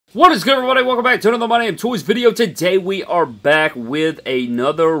What is good, everybody? Welcome back to another My Damn Toys video. Today we are back with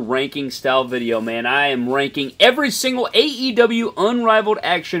another ranking style video, man. I am ranking every single AEW Unrivaled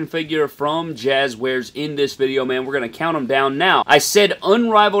action figure from Jazzwares in this video, man. We're going to count them down now. I said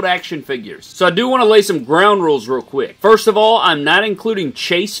Unrivaled action figures, so I do want to lay some ground rules real quick. First of all, I'm not including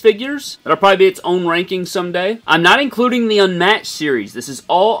Chase figures. That'll probably be its own ranking someday. I'm not including the Unmatched series. This is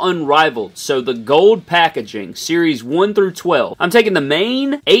all Unrivaled, so the gold packaging, series 1 through 12. I'm taking the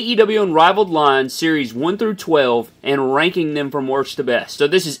main AEW Unrivaled line, series 1 through 12, and ranking them from worst to best. So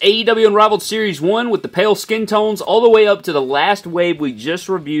this is AEW Unrivaled series 1 with the pale skin tones all the way up to the last wave we just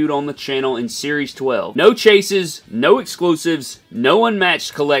reviewed on the channel in series 12. No chases, no exclusives, no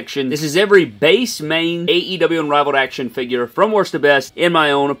unmatched collection. This is every base main AEW Unrivaled action figure from worst to best, in my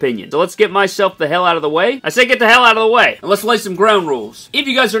own opinion. So let's get myself the hell out of the way. I say get the hell out of the way. And let's lay some ground rules. If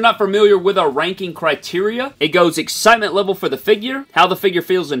you guys are not familiar with our ranking criteria, it goes excitement level for the figure, how the figure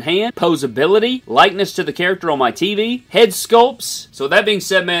feels in hand, posability, likeness to the character on my TV, head sculpts. So with that being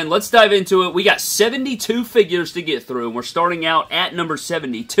said, man, let's dive into it. We got 72 figures to get through, and we're starting out at number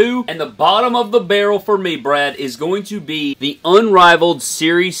 72. And the bottom of the barrel for me, Brad, is going to be the Unrivaled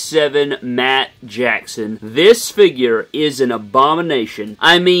Series 7 Matt Jackson. This figure is an abomination.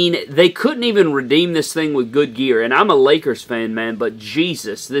 I mean, they couldn't even redeem this thing with good gear, and I'm a Lakers fan, man, but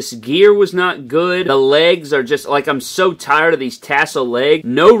Jesus, this gear was not good. The legs are just, like, I'm so tired of these tassel legs.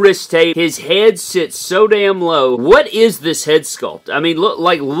 No wrist tape. His head sits so damn low. What is this head sculpt? I mean,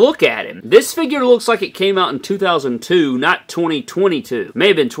 look at him. This figure looks like it came out in 2002, not 2022. May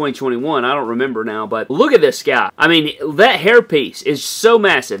have been 2021. I don't remember now, but look at this guy. I mean, that hairpiece is so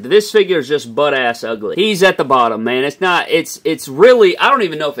massive. This figure is just butt-ass ugly. He's at the bottom, man. It's not, it's really, I don't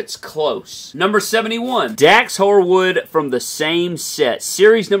even know if it's close. Number 71, Dax Harwood from the same set.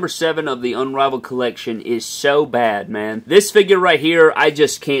 Series number 7 of the Unrivaled collection is so bad, man. This figure right here, I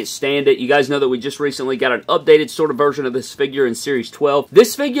just can't stand it. You guys know that we just recently got an updated sort of version of this figure in Series 12.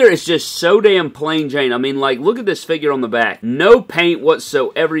 This figure is just so damn plain Jane. I mean, like, look at this figure on the back. No paint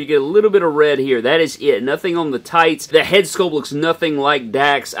whatsoever. You get a little bit of red here. That is it. Nothing on the tights. The head sculpt looks nothing like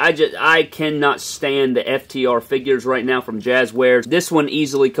Dax. I cannot stand the FTR figures right now from Jazzwares. This one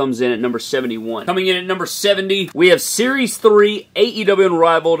easily comes in at number 71. Coming in at number 70, we have Series 3 AEW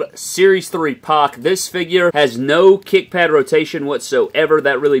Unrivaled Series 3 Pac. This figure has no kick pad rotation whatsoever.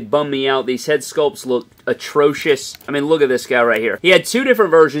 That really bummed me out. These head sculpts look atrocious. I mean, look at this guy right here. He had two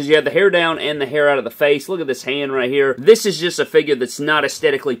different versions. You had the hair down and the hair out of the face. Look at this hand right here. This is just a figure that's not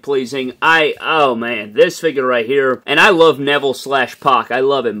aesthetically pleasing. Oh man, this figure right here. And I love Neville / Pac. I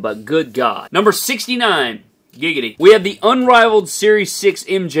love him, but good God. Number 69. Giggity. We have the Unrivaled Series 6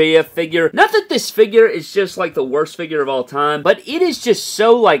 MJF figure. Not that this figure is just like the worst figure of all time, but it is just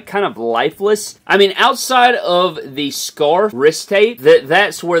so like kind of lifeless. I mean, outside of the scarf wrist tape,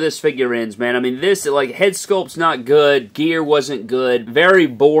 that's where this figure ends, man. I mean, this, like, head sculpt's not good, gear wasn't good, very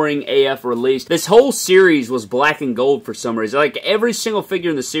boring AF release. This whole series was black and gold for some reason. Like, every single figure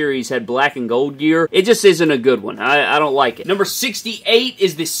in the series had black and gold gear. It just isn't a good one. I don't like it. Number 68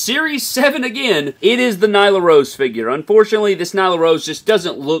 is the Series 7 again. It is the Nyla Rose figure. Unfortunately, this Nyla Rose just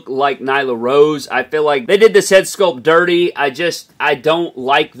doesn't look like Nyla Rose. I feel like they did this head sculpt dirty. I don't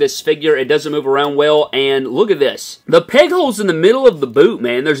like this figure. It doesn't move around well, and look at this. The peg hole's in the middle of the boot,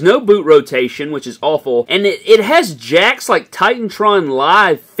 man. There's no boot rotation, which is awful, and it has jacks like Titantron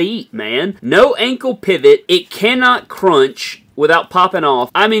Live feet, man. No ankle pivot. It cannot crunch without popping off.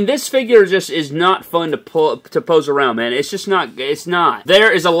 I mean, this figure just is not fun to pose around, man. It's just not, it's not.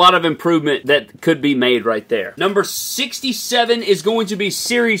 There is a lot of improvement that could be made right there. Number 67 is going to be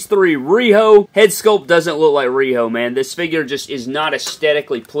Series 3 Riho. Head sculpt doesn't look like Riho, man. This figure just is not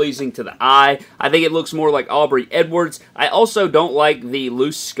aesthetically pleasing to the eye. I think it looks more like Aubrey Edwards. I also don't like the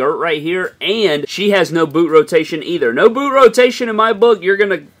loose skirt right here, and she has no boot rotation either. No boot rotation in my book, you're going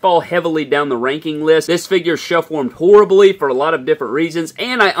to fall heavily down the ranking list. This figure shelf-warmed horribly for a lot of different reasons,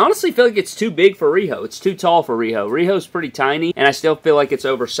 and I honestly feel like it's too big for Riho. It's too tall for Riho. Riho's pretty tiny, and I still feel like it's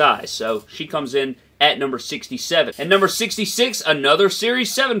oversized, so she comes in at number 67. And number 66, another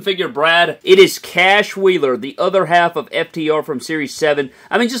Series 7 figure, Brad. It is Cash Wheeler, the other half of FTR from Series 7.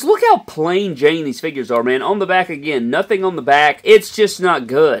 I mean, just look how plain Jane these figures are, man. On the back again, nothing on the back. It's just not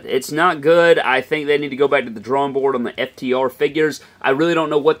good. It's not good. I think they need to go back to the drawing board on the FTR figures. I really don't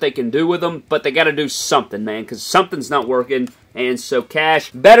know what they can do with them, but they got to do something, man, because something's not working. And so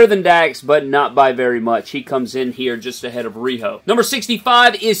Cash, better than Dax, but not by very much. He comes in here just ahead of Riho. Number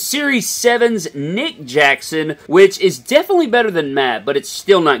 65 is Series 7's Nick Jackson, which is definitely better than Matt, but it's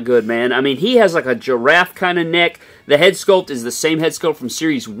still not good, man. I mean, he has like a giraffe kind of neck. The head sculpt is the same head sculpt from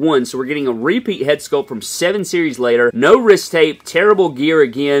Series 1, so we're getting a repeat head sculpt from 7 series later. No wrist tape, terrible gear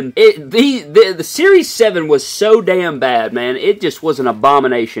again. The Series 7 was so damn bad, man. It just was an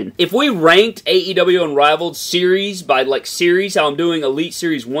abomination. If we ranked AEW Unrivaled series by, like, series, how I'm doing Elite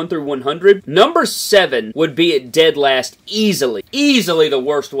Series 1 through 100, number 7 would be at dead last easily. Easily the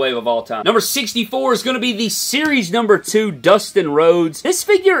worst wave of all time. Number 64 is going to be the Series number 2, Dustin Rhodes. This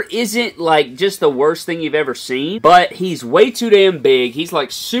figure isn't, like, just the worst thing you've ever seen, but he's way too damn big. He's,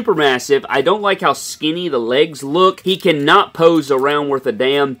 like, super massive. I don't like how skinny the legs look. He cannot pose around worth a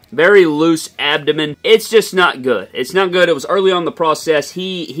damn. Very loose abdomen. It's just not good. It's not good. It was early on in the process.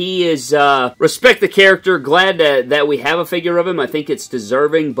 He is, respect the character. Glad that we have a figure of him. I think it's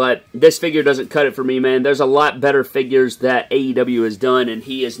deserving, but this figure doesn't cut it for me, man. There's a lot better figures that AEW has done, and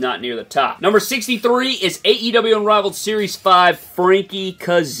he is not near the top. Number 63 is AEW Unrivaled Series 5, Frankie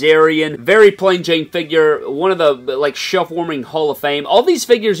Kazarian. Very plain Jane figure. One of the, like, shelf-warming Hall of Fame. All these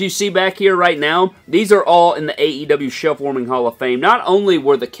figures you see back here right now, these are all in the AEW shelf-warming Hall of Fame. Not only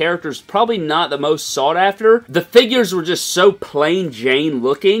were the characters probably not the most sought after, the figures were just so plain Jane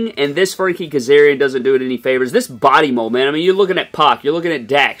looking, and this Frankie Kazarian doesn't do it any favors. This body mold, man, I mean, you're looking at Pac, you're looking at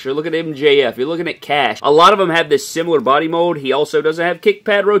Dax, you're looking at MJF, you're looking at Cash. A lot of them have this similar body mold. He also doesn't have kick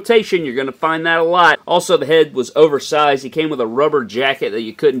pad rotation. You're going to find that a lot. Also, the head was oversized. He came with a rubber jacket that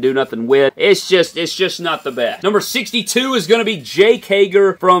you couldn't do nothing with. It's just not the best. Number 62 is going to be Jake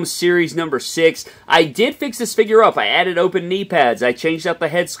Hager from Series number 6. I did fix this figure up. I added open knee pads. I changed out the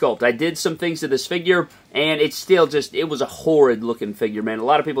head sculpt. I did some things to this figure, and it's still just, it was a horrid looking figure, man. A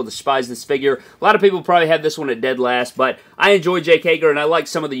lot of people despise this figure. A lot of people probably have this one at dead last, but I enjoy Jake Hager, and I like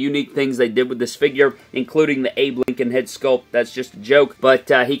some of the unique things they did with this figure, including the Abe Lincoln head sculpt. That's just a joke, but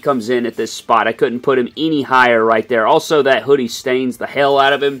he comes in at this spot. I couldn't put him any higher right there. Also, that hoodie stains the hell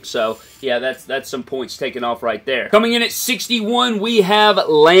out of him, so yeah, that's some points taken off right there. Coming in at 61, we have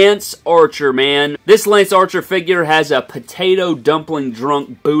Lance Archer, man. This Lance Archer figure has a potato dumpling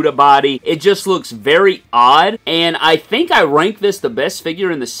drunk Buddha body. It just looks very odd, and I think I rank this the best figure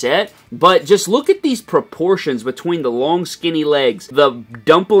in the set, but just look at these proportions between the long skinny legs, the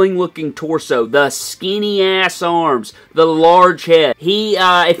dumpling looking torso, the skinny ass arms, the large head.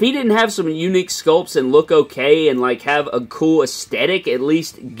 If he didn't have some unique sculpts and look okay and like have a cool aesthetic, at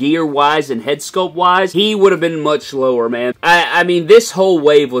least gear wise and head sculpt wise, he would have been much lower, man. I mean, this whole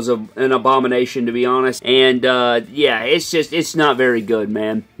wave was an abomination, to be honest, and yeah, it's not very good,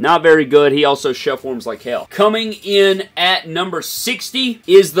 man. Not very good. He also shelf warms like hell. Coming in at number 60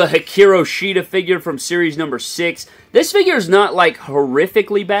 is the Hikaru Shida figure from Series number 6. This figure is not, like,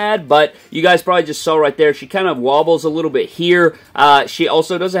 horrifically bad, but you guys probably just saw right there, she kind of wobbles a little bit here. She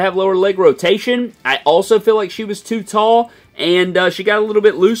also doesn't have lower leg rotation. I also feel like she was too tall, and she got a little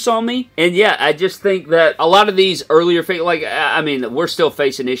bit loose on me. And yeah, I just think that a lot of these earlier figures, like, I mean, we're still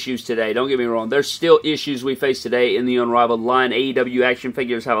facing issues today. Don't get me wrong. There's still issues we face today in the Unrivaled line. AEW action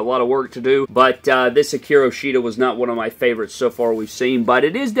figures have a lot of work to do, but this Hikaru Shida was not one of my favorites so far we've seen, but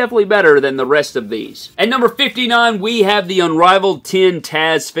it is definitely better than the rest of these. At number 59, we have the Unrivaled 10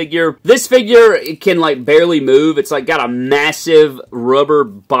 Taz figure. This figure, it can, like, barely move. It's, like, got a massive rubber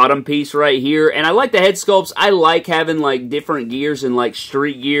bottom piece right here, and I like the head sculpts. I like having, like, different gears and like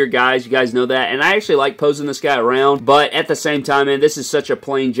street gear, guys. You guys know that, and I actually like posing this guy around, but at the same time, man, this is such a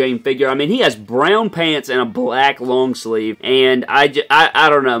plain Jane figure. I mean, he has brown pants and a black long sleeve, and I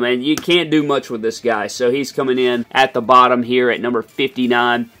don't know, man. You can't do much with this guy, so he's coming in at the bottom here at number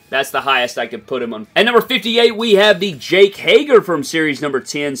 59. That's the highest I could put him on. At number 58, we have the Jake Hager from Series number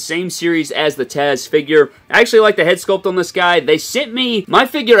 10. Same series as the Taz figure. I actually like the head sculpt on this guy. They sent me... My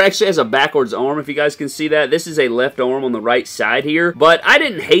figure actually has a backwards arm, if you guys can see that. This is a left arm on the right side here. But I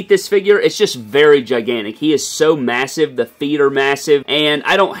didn't hate this figure. It's just very gigantic. He is so massive. The feet are massive. And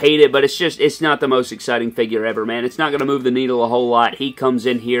I don't hate it, but it's not the most exciting figure ever, man. It's not going to move the needle a whole lot. He comes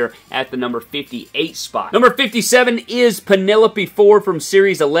in here at the number 58 spot. Number 57 is Penelope Ford from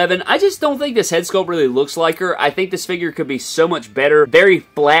Series 11. I just don't think this head sculpt really looks like her. I think this figure could be so much better. Very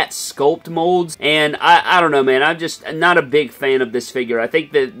flat sculpt molds, and I don't know, man. I'm just not a big fan of this figure. I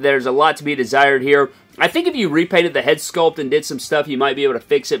think that there's a lot to be desired here. I think if you repainted the head sculpt and did some stuff, you might be able to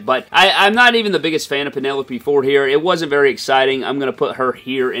fix it, but I'm not even the biggest fan of Penelope Ford here. It wasn't very exciting. I'm going to put her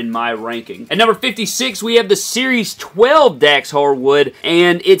here in my ranking. At number 56, we have the Series 12 Dax Harwood,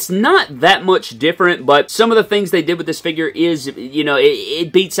 and it's not that much different, but some of the things they did with this figure is, you know,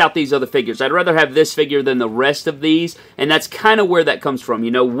 it beats out these other figures. I'd rather have this figure than the rest of these, and that's kind of where that comes from.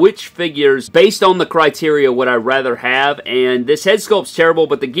 You know, which figures, based on the criteria, would I rather have, and this head sculpt's terrible,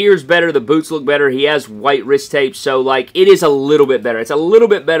 but the gear's better, the boots look better, he has has white wrist tape, so like it is a little bit better. It's a little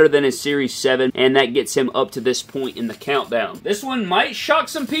bit better than his Series 7, and that gets him up to this point in the countdown. This one might shock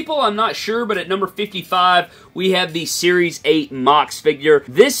some people, I'm not sure, but at number 55, we have the Series 8 Mox figure.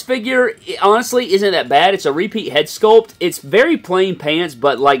 This figure, honestly, isn't that bad. It's a repeat head sculpt. It's very plain pants,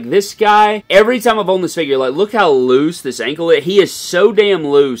 but like this guy, every time I've owned this figure, like look how loose this ankle is. He is so damn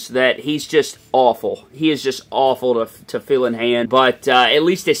loose that he's just awful. He is just awful to feel in hand, but at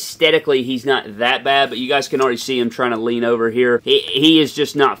least aesthetically, he's not that bad, but you guys can already see him trying to lean over here. He is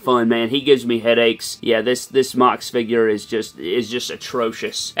just not fun, man. He gives me headaches. Yeah, this Mox figure is just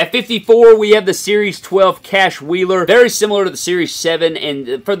atrocious. At 54, we have the Series 12 Cash Wheeler. Very similar to the Series 7,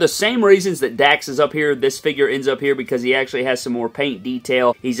 and for the same reasons that Dax is up here, this figure ends up here because he actually has some more paint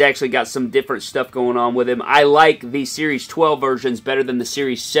detail. He's actually got some different stuff going on with him. I like the Series 12 versions better than the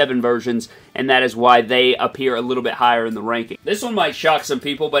Series 7 versions, and that is why they appear a little bit higher in the ranking. This one might shock some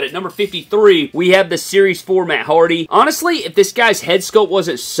people, but at number 53, we have the Series 4 Matt Hardy. Honestly, if this guy's head sculpt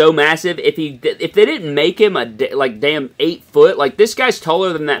wasn't so massive, if they didn't make him like damn 8 foot, like this guy's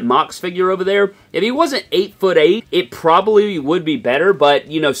taller than that Mox figure over there. If he wasn't 8'8", it probably would be better, but,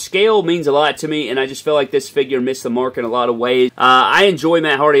 you know, scale means a lot to me, and I just feel like this figure missed the mark in a lot of ways. I enjoy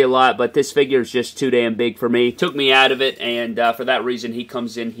Matt Hardy a lot, but this figure is just too damn big for me. Took me out of it, and for that reason, he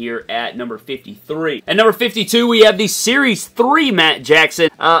comes in here at number 53. At number 52, we have the Series 3 Matt Jackson.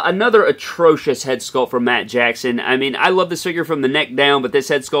 Another atrocious head sculpt from Matt Jackson. I mean, I love this figure from the neck down, but this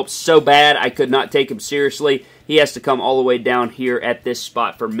head sculpt's so bad, I could not take him seriously. He has to come all the way down here at this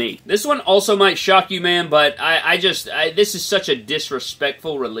spot for me. This one also might shock you, man, but this is such a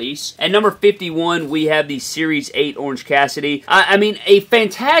disrespectful release. At number 51, we have the Series 8 Orange Cassidy. I mean, a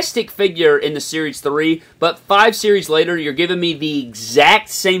fantastic figure in the Series 3, but 5 series later, you're giving me the exact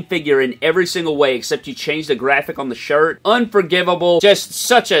same figure in every single way, except you changed the graphic on the shirt. Unforgivable.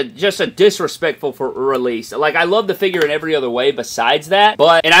 Just a disrespectful for release. Like, I love the figure in every other way besides that,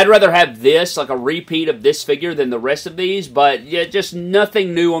 and I'd rather have this, like a repeat of this figure than the rest of these, but yeah, just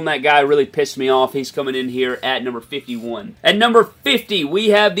nothing new on that guy really pissed me off. He's coming in here at number 51. At number 50, we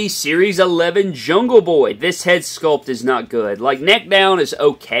have the Series 11 Jungle Boy. This head sculpt is not good. Like, neck down is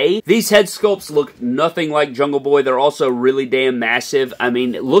okay. These head sculpts look nothing like Jungle Boy. They're also really damn massive. I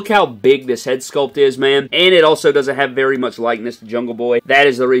mean, look how big this head sculpt is, man. And it also doesn't have very much likeness to Jungle Boy. That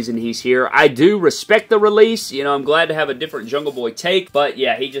is the reason he's here. I do respect the release. You know, I'm glad to have a different Jungle Boy take, but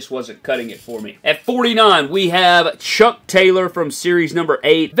yeah, he just wasn't cutting it for me. At 49, we have Chuck Taylor from Series number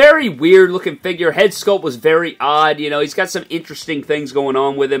 8. Very weird looking figure. Head sculpt was very odd. You know, he's got some interesting things going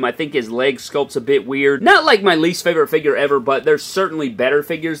on with him. I think his leg sculpt's a bit weird. Not like my least favorite figure ever, but there's certainly better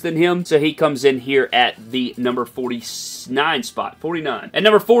figures than him. So he comes in here at the number 49 spot. 49. At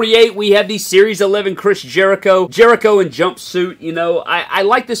number 48, we have the Series 11 Chris Jericho. Jericho in jumpsuit. You know, I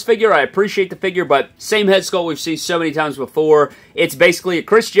like this figure. I appreciate the figure, but same head sculpt we've seen so many times before. It's basically a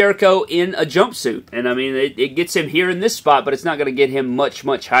Chris Jericho in a jumpsuit. And I mean, it gets him here in this spot, but it's not going to get him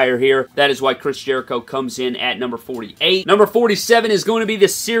much higher here. That is why Chris Jericho comes in at number 48. Number 47 is going to be the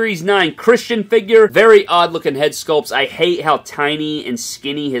Series 9 Christian figure. Very odd looking head sculpts. I hate how tiny and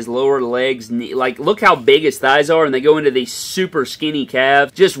skinny his lower legs, like look how big his thighs are, and they go into these super skinny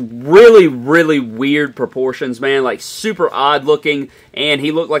calves. Just really weird proportions, man. Like super odd looking, and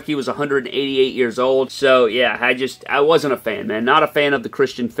he looked like he was 188 years old. So yeah, I wasn't a fan, man. Not a fan of the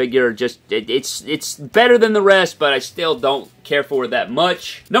Christian figure. Just it's better than the rest, but I still don't care for it that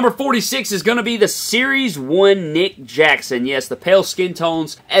much. Number 46 is going to be the Series 1 Nick Jackson. Yes, the pale skin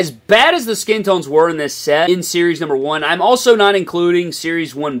tones. As bad as the skin tones were in this set, in Series number 1, I'm also not including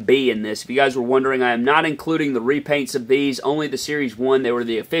Series 1B in this. If you guys were wondering, I am not including the repaints of these, only the Series 1. They were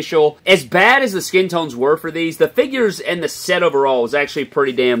the official. As bad as the skin tones were for these, the figures and the set overall was actually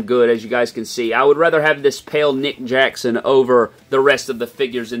pretty damn good, as you guys can see. I would rather have this pale Nick Jackson over the rest of the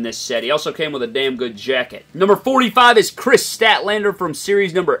figures in this set. He also came with a damn good jacket. Number 45 is Chris Statlander from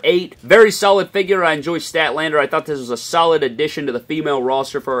Series number 8. Very solid figure. I enjoy Statlander. I thought this was a solid addition to the female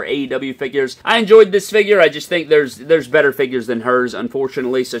roster for our AEW figures. I enjoyed this figure. I just think there's better figures than hers,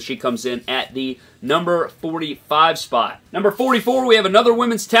 unfortunately, so she comes in at the number 45 spot. Number 44, we have another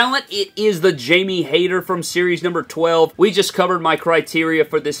women's talent. It is the Jamie Hayter from Series number 12. We just covered my criteria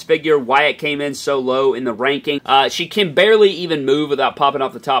for this figure, why it came in so low in the ranking. She can barely even move without popping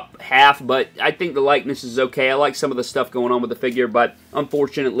off the top half, but I think the likeness is okay. I like some of the stuff going on with the figure, but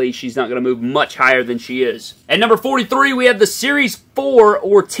unfortunately, she's not going to move much higher than she is. At number 43, we have the Series 4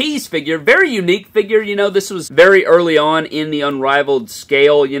 Ortiz figure. Very unique figure. You know, this was very early on in the Unrivaled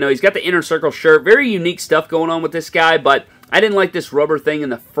scale. You know, he's got the inner circle shirt. Very unique stuff going on with this guy, but I didn't like this rubber thing in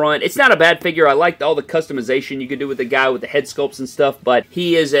the front. It's not a bad figure. I liked all the customization you could do with the guy with the head sculpts and stuff, but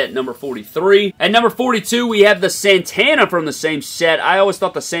he is at number 43. At number 42, we have the Santana from the same set. I always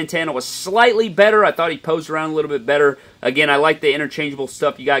thought the Santana was slightly better. I thought he posed around a little bit better. Again, I like the interchangeable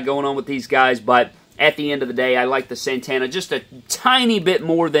stuff you got going on with these guys, but at the end of the day, I like the Santana just a tiny bit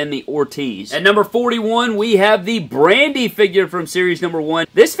more than the Ortiz. At number 41, we have the Brandy figure from Series number 1.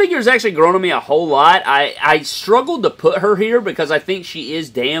 This figure has actually grown on me a whole lot. I struggled to put her here because I think she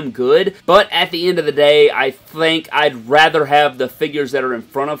is damn good, but at the end of the day, I think I'd rather have the figures that are in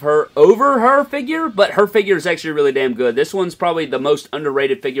front of her over her figure, but her figure is actually really damn good. This one's probably the most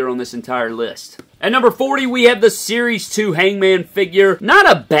underrated figure on this entire list. At number 40, we have the Series 2 Hangman figure.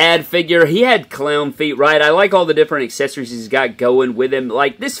 Not a bad figure. He had clown feet, right? I like all the different accessories he's got going with him.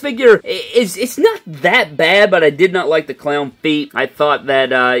 Like, this figure, it's not that bad, but I did not like the clown feet. I thought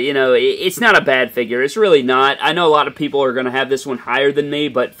that, you know, it's not a bad figure. It's really not. I know a lot of people are going to have this one higher than me,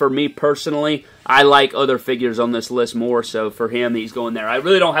 but for me personally, I like other figures on this list more, so for him, he's going there. I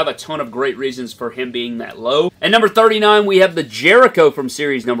really don't have a ton of great reasons for him being that low. At number 39, we have the Jericho from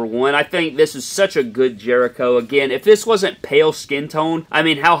Series number 1. I think this is such a good Jericho. Again, if this wasn't pale skin tone, I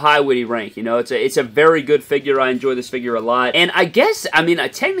mean, how high would he rank? You know, it's a very good figure. I enjoy this figure a lot. And I guess, I mean,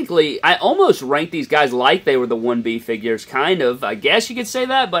 technically, I almost rank these guys like they were the 1B figures, kind of. I guess you could say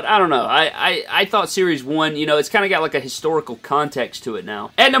that, but I don't know. I thought Series 1, you know, it's kind of got like a historical context to it now.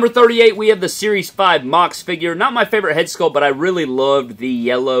 At number 38, we have the Series 5 Mox figure. Not my favorite head sculpt, but I really loved the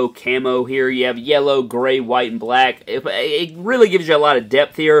yellow camo here. You have yellow, gray, white, and black. It really gives you a lot of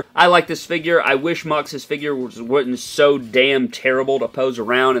depth here. I like this figure. I wish Mox's figure wasn't so damn terrible to pose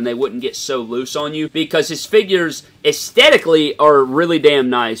around and they wouldn't get so loose on you, because his figures aesthetically are really damn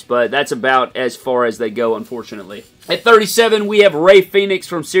nice, but that's about as far as they go, unfortunately. At 37, we have Rey Fenix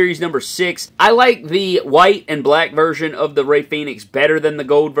from Series number 6. I like the white and black version of the Rey Fenix better than the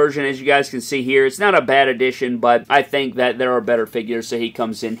gold version, as you guys can see here. It's not a bad addition, but I think that there are better figures, so he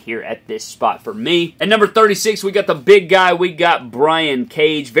comes in here at this spot for me. At number 36, we got the big guy. We got Brian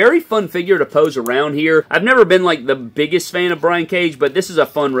Cage. Very fun figure to pose around here. I've never been like the biggest fan of Brian Cage, but this is a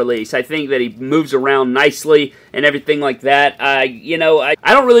fun release. I think that he moves around nicely and everything like that. You know, I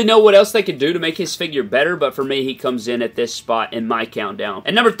don't really know what else they could do to make his figure better, but for me, he comes in at this spot in my countdown.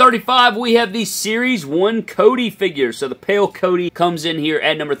 At number 35, we have the Series 1 Cody figure. So the pale Cody comes in here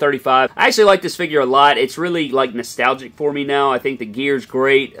at number 35. I actually like this figure a lot. It's really like nostalgic for me now. I think the gear's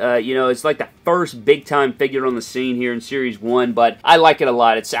great. You know, it's like the first big time figure on the scene here in Series 1, but I like it a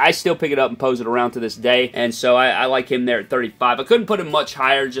lot. I still pick it up and pose it around to this day, and so I like him there at 35. I couldn't put him much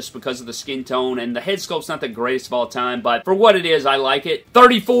higher just because of the skin tone, and the head sculpt's not the greatest of all time, but for what it is, I like it.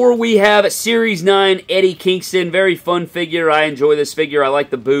 34, we have Series 9 Eddie Kingston. Very fun figure. I enjoy this figure. I like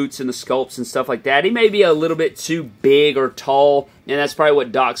the boots and the sculpts and stuff like that. He may be a little bit too big or tall, and that's probably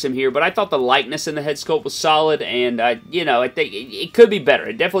what docks him here, but I thought the likeness in the head sculpt was solid, and you know, I think it could be better.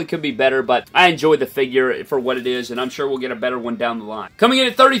 It definitely could be better, but I enjoy the figure for what it is, and I'm sure we'll get a better one down the line. Coming in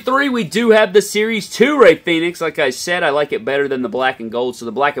at 33, we do have the Series 2 Rey Fenix. Like I said, I like it better than the black and gold, so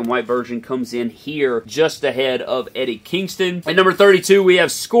the black and white version comes in here just ahead of Eddie Kingston. At number 32, we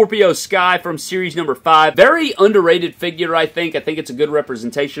have Scorpio Sky from Series number 5. Very underrated figure, I think. I think it's a good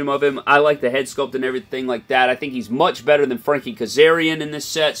representation of him. I like the head sculpt and everything like that. I think he's much better than Frankie Kazarian in this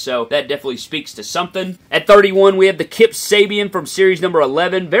set, so that definitely speaks to something. At 31, we have the Kip Sabian from Series number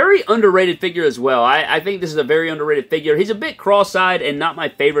 11. Very underrated figure as well. I think this is a very underrated figure. He's a bit cross-eyed and not my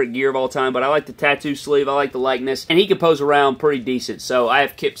favorite gear of all time, but I like the tattoo sleeve, I like the likeness, and he can pose around pretty decent, so I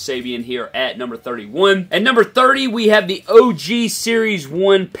have Kip Sabian here at number 31. At number 30, we have the OG Series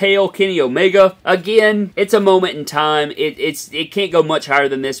 1 Pale Kenny Omega. Again, it's a moment in time. It can't go much higher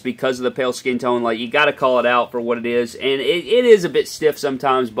than this because of the pale skin tone. Like, you gotta call it out for what it is, and it is a bit stiff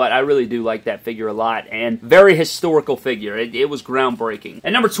sometimes, but I really do like that figure a lot, and very historical figure. It was groundbreaking.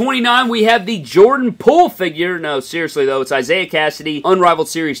 At number 29, we have the Jordan Poole figure. No, seriously though, it's Isaiah Cassidy, Unrivaled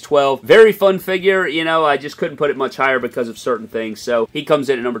Series 12. Very fun figure. You know, I just couldn't put it much higher because of certain things, so he comes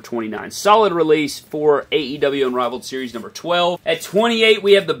in at number 29. Solid release for AEW Unrivaled Series number 12. At 28,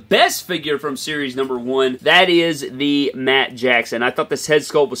 we have the best figure from Series number 1. That is the Matt Jackson. I thought this head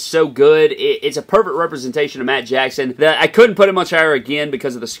sculpt was so good. It's a perfect representation of Matt Jackson. I couldn't put it much higher again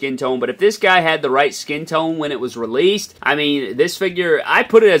because of the skin tone, but if this guy had the right skin tone when it was released, I mean, this figure, I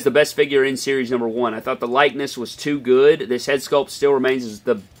put it as the best figure in Series number 1. I thought the likeness was too good. This head sculpt still remains as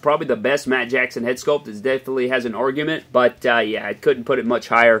probably the best Matt Jackson head sculpt. It definitely has an argument, but yeah, I couldn't put it much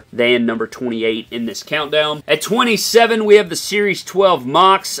higher than number 28 in this countdown. At 27, we have the Series 12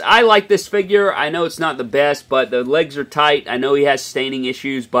 Mox. I like this figure. I know it's not the best, but the legs are tight. I know he has staining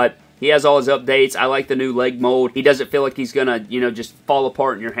issues, but He has all his updates. I like the new leg mold. He doesn't feel like he's gonna, just fall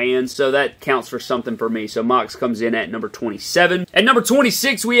apart in your hands, so that counts for something for me. So Mox comes in at number 27. At number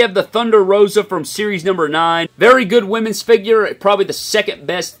 26, we have the Thunder Rosa from Series number 9. Very good women's figure. Probably the second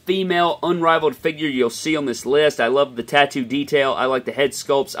best female Unrivaled figure you'll see on this list. I love the tattoo detail. I like the head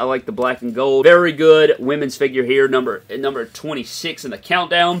sculpts. I like the black and gold. Very good women's figure here. Number 26 in the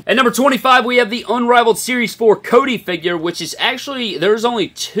countdown. At number 25, we have the Unrivaled Series 4 Cody figure, which is actually, there's only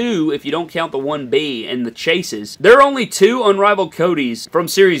 2 if you don't count the 1B and the chases. There are only 2 Unrivaled Codys from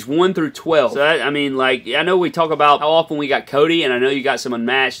Series 1 through 12. So that, I know we talk about how often we got Cody, and I know you got some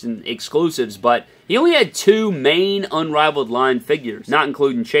unmatched and exclusives, but he only had 2 main Unrivaled line figures, not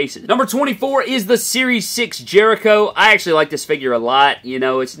including chases. Number 24 is the Series 6 Jericho. I actually like this figure a lot.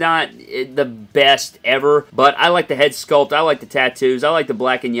 It's not the best ever, but I like the head sculpt. I like the tattoos. I like the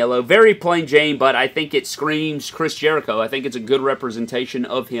black and yellow. Very plain Jane, but I think it screams Chris Jericho. I think it's a good representation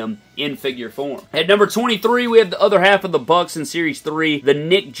of him in figure form. At number 23, we have the other half of the Bucks in Series 3, the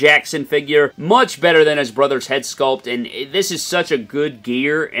Nick Jackson figure. Much better than his brother's head sculpt, and this is such a good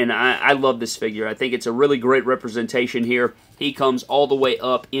gear, and I love this figure. I think it's a really great representation here. He comes all the way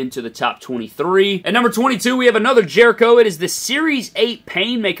up into the top 23. At number 22, we have another Jericho. It is the Series 8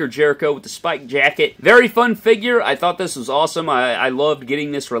 Painmaker Jericho with the spiked jacket. Very fun figure. I thought this was awesome. I loved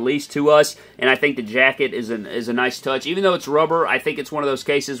getting this released to us, and I think the jacket is a nice touch. Even though it's rubber, I think it's one of those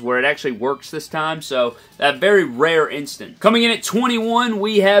cases where it actually works this time, so a very rare instant. Coming in at 21,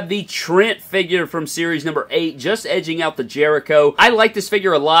 we have the Trent figure from Series number 8, just edging out the Jericho. I like this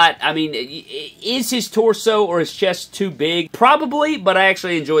figure a lot. Is his torso or his chest too big? Probably, but I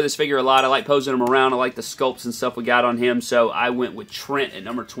actually enjoy this figure a lot. I like posing him around. I like the sculpts and stuff we got on him, so I went with Trent at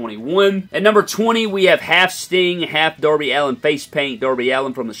number 21. At number 20, we have half Sting, half Darby Allin face paint. Darby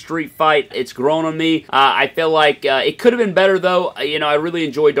Allin from the Street Fight. It's grown on me. I feel like it could have been better, though. I really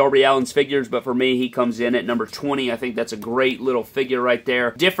enjoy Darby Allin's figures, but for me, he comes in at number 20. I think that's a great little figure right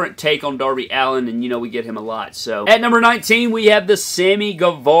there. Different take on Darby Allin, and we get him a lot. So at number 19, we have the Sammy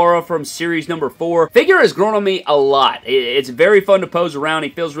Guevara from Series number 4. Figure has grown on me a lot. It's very fun to pose around. He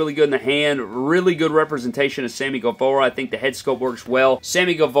feels really good in the hand. Really good representation of Sammy Guevara. I think the head sculpt works well.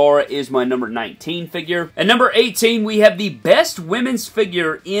 Sammy Guevara is my number 19 figure. At number 18, we have the best women's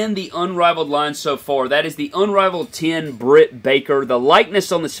figure in the Unrivaled line so far. That is the Unrivaled 10 Britt Baker. The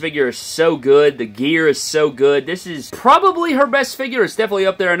likeness on this figure is so good. The gear is so good. This is probably her best figure. It's definitely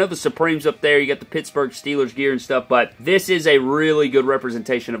up there. I know the Supreme's up there. You got the Pittsburgh Steelers gear and stuff, but this is a really good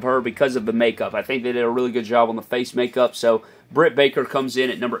representation of her because of the makeup. I think they did a really good job on the face makeup, so Britt Baker comes in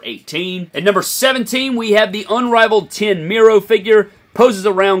at number 18. At number 17, we have the Unrivaled 10 Miro figure. Poses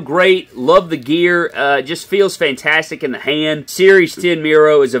around great. Love the gear. Just feels fantastic in the hand. Series 10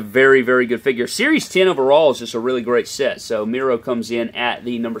 Miro is a very, very good figure. Series 10 overall is just a really great set. So Miro comes in at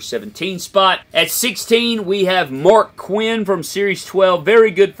the number 17 spot. At 16, we have Mark Quinn from Series 12. Very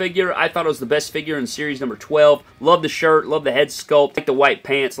good figure. I thought it was the best figure in Series number 12. Love the shirt. Love the head sculpt. Like the white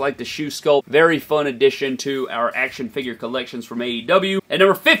pants. Like the shoe sculpt. Very fun addition to our action figure collections from AEW. At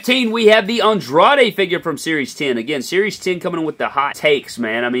number 15, we have the Andrade figure from Series 10. Again, Series 10 coming in with the hot takes,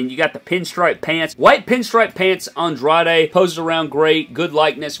 man. You got the pinstripe pants. White pinstripe pants, Andrade. Poses around great. Good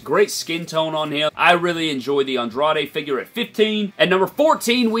likeness. Great skin tone on him. I really enjoy the Andrade figure at 15. At number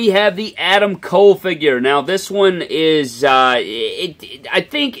 14, we have the Adam Cole figure. Now, this one is, I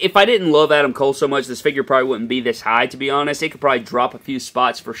think if I didn't love Adam Cole so much, this figure probably wouldn't be this high, to be honest. It could probably drop a few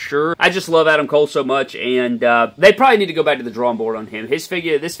spots for sure. I just love Adam Cole so much, and they probably need to go back to the drawing board on him. This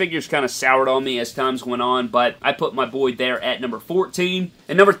figure's kind of soured on me as times went on, but I put my boy there at number 14.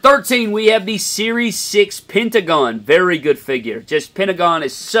 At number 13, we have the Series 6 Pentagon. Very good figure. Just Pentagon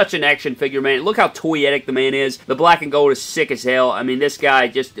is such an action figure, man. Look how toyetic the man is. The black and gold is sick as hell. This guy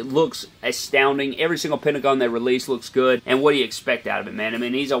just looks astounding. Every single Pentagon they release looks good. And what do you expect out of it, man?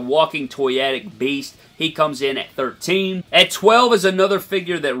 He's a walking toyetic beast. He comes in at 13. At 12 is another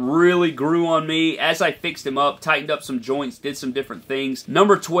figure that really grew on me as I fixed him up, tightened up some joints, did some different things.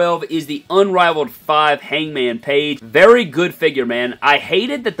 Number 12 is the Unrivaled 5 Hangman Page. Very good figure, man. I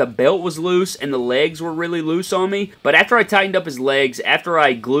hated that the belt was loose and the legs were really loose on me, but after I tightened up his legs, after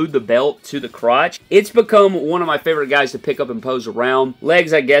I glued the belt to the crotch, it's become one of my favorite guys to pick up and pose around.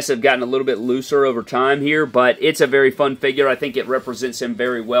 Legs, I guess, have gotten a little bit looser over time here, but it's a very fun figure. I think it represents him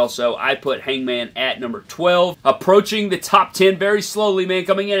very well, so I put Hangman at number number 12. Approaching the top 10 very slowly, man.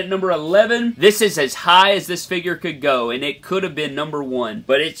 Coming in at number 11. This is as high as this figure could go, and it could have been number 1,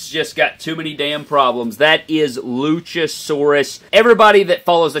 but it's just got too many damn problems. That is Luchasaurus. Everybody that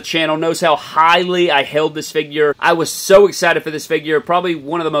follows the channel knows how highly I held this figure. I was so excited for this figure. Probably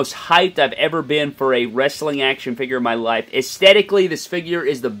one of the most hyped I've ever been for a wrestling action figure in my life. Aesthetically, this figure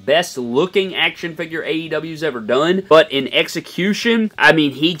is the best looking action figure AEW's ever done, but in execution, I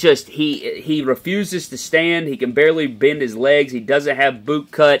mean, he refuses to stand. He can barely bend his legs. He doesn't have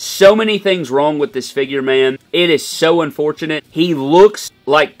boot cut. So many things wrong with this figure, man. It is so unfortunate. He looks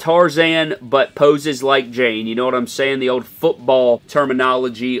like Tarzan, but poses like Jane. You know what I'm saying? The old football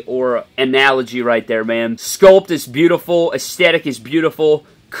terminology or analogy right there, man. Sculpt is beautiful. Aesthetic is beautiful.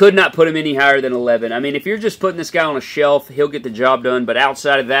 Could not put him any higher than 11. I mean, if you're just putting this guy on a shelf, he'll get the job done, but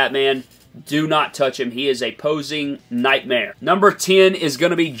outside of that, man, do not touch him. He is a posing nightmare. Number 10 is going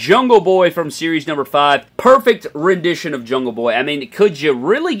to be Jungle Boy from series number 5. Perfect rendition of Jungle Boy. I mean, could you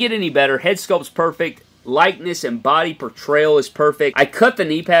really get any better? Head sculpt's perfect. Likeness and body portrayal is perfect. I cut the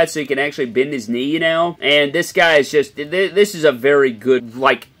knee pad so he can actually bend his knee now. And this guy is just, this is a very good,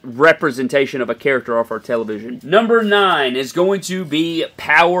 like, representation of a character off our television. Number 9 is going to be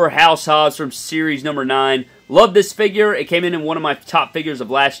Powerhouse Hobbs from series number 9. Love this figure. It came in one of my top figures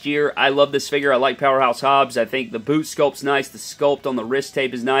of last year. I love this figure. I like Powerhouse Hobbs. I think the boot sculpt's nice. The sculpt on the wrist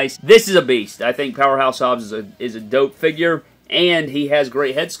tape is nice. This is a beast. I think Powerhouse Hobbs is a dope figure, and he has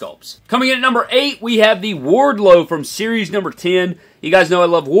great head sculpts. Coming in at number 8, we have the Wardlow from series number 10. You guys know I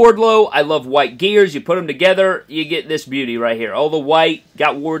love Wardlow. I love white gears. You put them together, you get this beauty right here. All the white,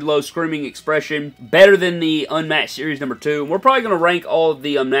 got Wardlow screaming expression. Better than the Unmatched series number 2. And we're probably going to rank all of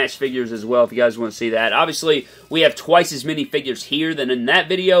the Unmatched figures as well if you guys want to see that. Obviously, we have twice as many figures here than in that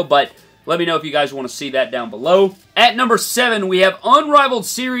video, but let me know if you guys want to see that down below. At number 7, we have Unrivaled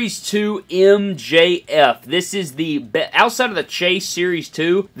Series 2 MJF. This is the, outside of the Chase Series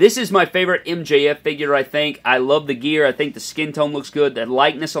 2, this is my favorite MJF figure, I think. I love the gear. I think the skin tone looks good. The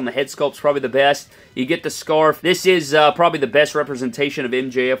likeness on the head sculpt's probably the best. You get the scarf. This is probably the best representation of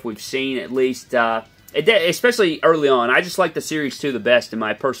MJF we've seen, at least, especially early on. I just like the Series 2 the best, in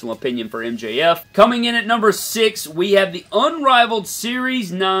my personal opinion, for MJF. Coming in at number 6, we have the Unrivaled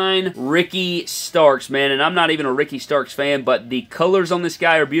Series 9 Ricky Starks, man. And I'm not even a Ricky Starks fan, but the colors on this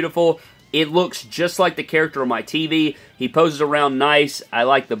guy are beautiful. It looks just like the character on my TV. He poses around nice. I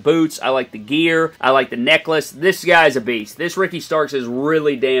like the boots. I like the gear. I like the necklace. This guy's a beast. This Ricky Starks is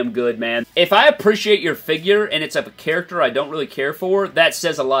really damn good, man. If I appreciate your figure and it's of a character I don't really care for, that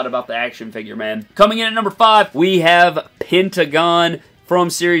says a lot about the action figure, man. Coming in at number 5, we have Pentagon from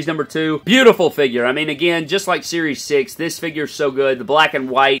series number 2. Beautiful figure. I mean, again, just like series 6, this figure is so good. The black and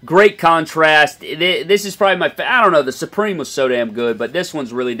white, great contrast. This is probably my, I don't know, the Supreme was so damn good, but this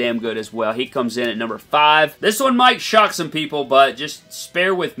one's really damn good as well. He comes in at number 5. This one might shock some people, but just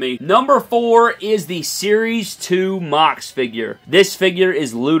spare with me. Number 4 is the series 2 Mox figure. This figure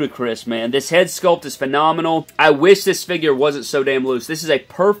is ludicrous, man. This head sculpt is phenomenal. I wish this figure wasn't so damn loose. This is a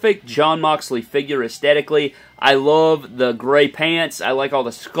perfect Jon Moxley figure aesthetically. I love the gray pants. I like all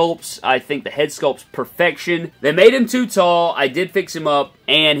the sculpts. I think the head sculpt's perfection. They made him too tall. I did fix him up,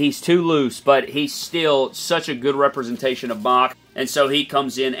 and he's too loose, but he's still such a good representation of Mox. And so he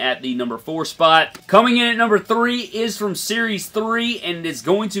comes in at the number 4 spot. Coming in at number 3 is from Series 3, and it is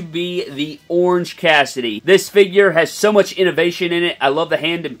going to be the Orange Cassidy. This figure has so much innovation in it. I love the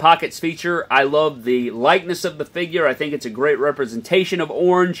hand and pockets feature. I love the likeness of the figure. I think it's a great representation of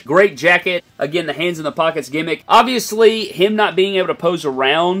Orange. Great jacket. Again, the hands in the pockets gimmick. Obviously, him not being able to pose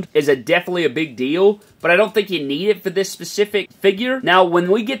around is definitely a big deal, but I don't think you need it for this specific figure. Now, when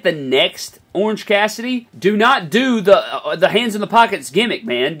we get the next Orange Cassidy, do not do the hands in the pockets gimmick,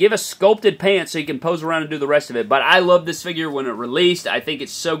 man. Give us sculpted pants so you can pose around and do the rest of it. But I love this figure when it released. I think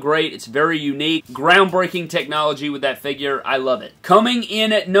it's so great. It's very unique. Groundbreaking technology with that figure. I love it. Coming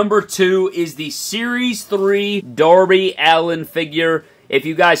in at number 2 is the Series 3 Darby Allin figure. If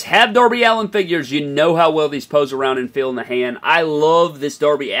you guys have Darby Allin figures, you know how well these pose around and feel in the hand. I love this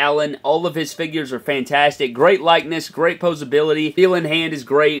Darby Allin. All of his figures are fantastic. Great likeness, great posability. Feel in hand is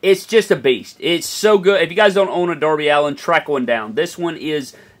great. It's just a beast. It's so good. If you guys don't own a Darby Allin, track one down. This one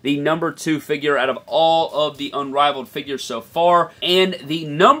is the number 2 figure out of all of the Unrivaled figures so far, and the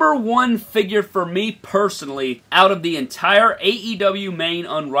number 1 figure for me personally out of the entire AEW main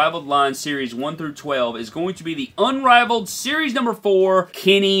Unrivaled line series 1 through 12 is going to be the Unrivaled series number 4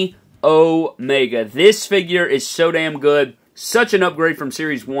 Kenny Omega. This figure is so damn good. Such an upgrade from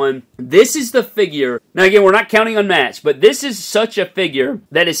Series 1. This is the figure. Now again, we're not counting Unmatched, but this is such a figure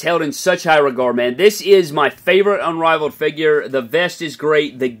that is held in such high regard, man. This is my favorite Unrivaled figure. The vest is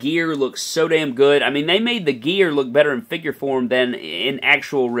great. The gear looks so damn good. I mean, they made the gear look better in figure form than in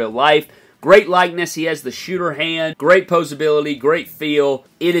actual real life. Great likeness. He has the shooter hand. Great posability. Great feel.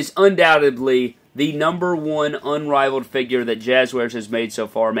 It is undoubtedly the #1 Unrivaled figure that Jazzwares has made so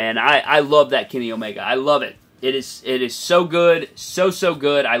far, man. I love that Kenny Omega. I love it. It is so good. So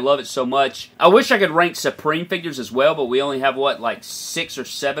good. I love it so much. I wish I could rank Supreme figures as well, but we only have, what, like 6 or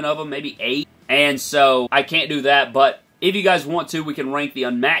 7 of them, maybe 8. And so I can't do that, but if you guys want to, we can rank the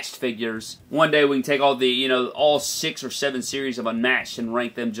Unmatched figures. One day we can take all the, you know, all 6 or 7 series of Unmatched and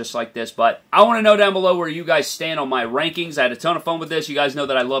rank them just like this. But I want to know down below where you guys stand on my rankings. I had a ton of fun with this. You guys know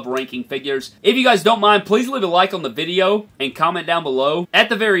that I love ranking figures. If you guys don't mind, please leave a like on the video and comment down below. At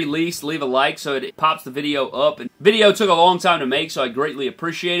the very least, leave a like so it pops the video up. And the video took a long time to make, so I greatly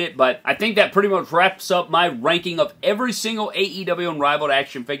appreciate it. But I think that pretty much wraps up my ranking of every single AEW Unrivaled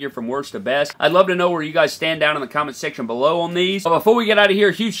action figure from worst to best. I'd love to know where you guys stand down in the comment section below on these. But before we get out of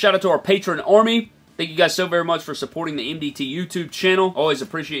here, huge shout out to our Patreon army. Thank you guys so very much for supporting the MDT YouTube channel. Always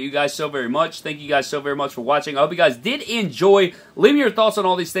appreciate you guys so very much. Thank you guys so very much for watching. I hope you guys did enjoy. Leave me your thoughts on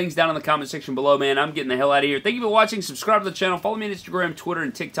all these things down in the comment section below, man. I'm getting the hell out of here. Thank you for watching. Subscribe to the channel. Follow me on Instagram, Twitter,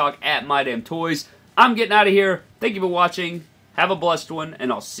 and TikTok at My Damn Toys. I'm getting out of here. Thank you for watching. Have a blessed one,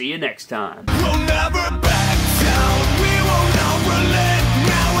 and I'll see you next time. We'll never back down. We won't relent.